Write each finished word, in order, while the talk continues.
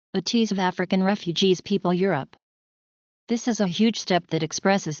A tease of African refugees people Europe. This is a huge step that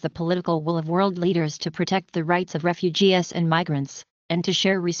expresses the political will of world leaders to protect the rights of refugees and migrants, and to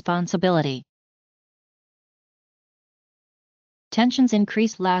share responsibility. Tensions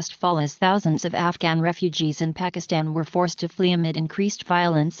increased last fall as thousands of Afghan refugees in Pakistan were forced to flee amid increased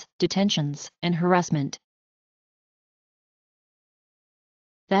violence, detentions, and harassment.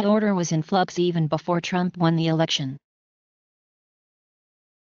 That order was in flux even before Trump won the election.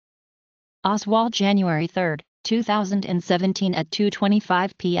 Oswald, January 3, 2017 at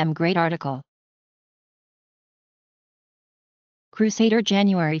 2:25 p.m. Great article. Crusader,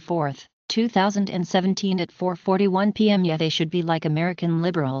 January 4, 2017 at 4:41 p.m. Yeah, they should be like American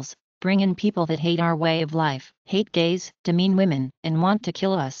liberals, bring in people that hate our way of life, hate gays, demean women, and want to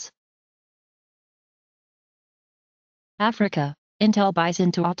kill us. Africa, Intel buys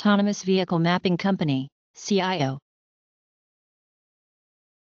into autonomous vehicle mapping company, CIO.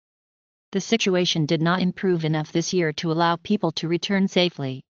 The situation did not improve enough this year to allow people to return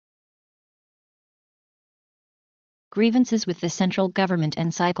safely. Grievances with the central government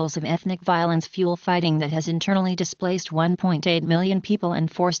and cycles of ethnic violence fuel fighting that has internally displaced 1.8 million people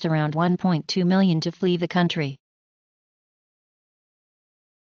and forced around 1.2 million to flee the country.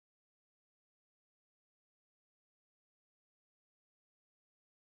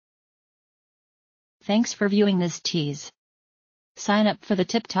 Thanks for viewing this tease. Sign up for the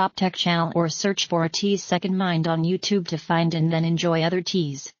Tip Top Tech channel or search for a Tease Second Mind on YouTube to find and then enjoy other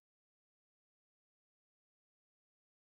teas.